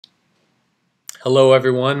Hello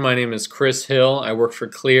everyone, my name is Chris Hill. I work for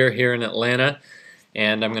Clear here in Atlanta,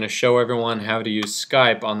 and I'm going to show everyone how to use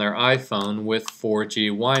Skype on their iPhone with 4G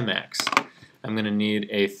WiMAX. I'm going to need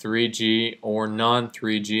a 3G or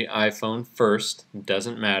non-3G iPhone first,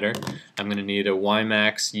 doesn't matter. I'm going to need a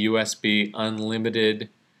WiMAX USB unlimited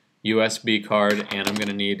USB card, and I'm going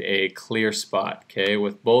to need a clear spot. Okay,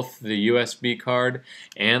 with both the USB card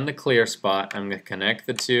and the clear spot, I'm going to connect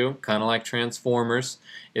the two, kind of like transformers.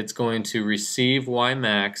 It's going to receive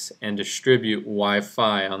WiMAX and distribute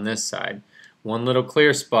Wi-Fi on this side. One little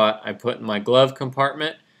clear spot I put in my glove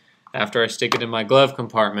compartment. After I stick it in my glove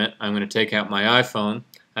compartment, I'm going to take out my iPhone.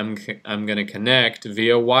 I'm going to connect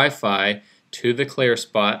via Wi-Fi to the clear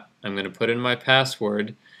spot. I'm going to put in my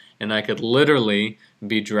password, and I could literally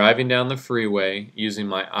be driving down the freeway using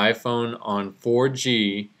my iPhone on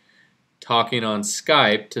 4G, talking on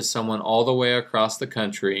Skype to someone all the way across the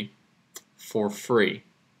country for free,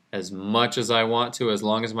 as much as I want to, as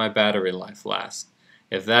long as my battery life lasts.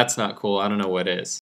 If that's not cool, I don't know what is.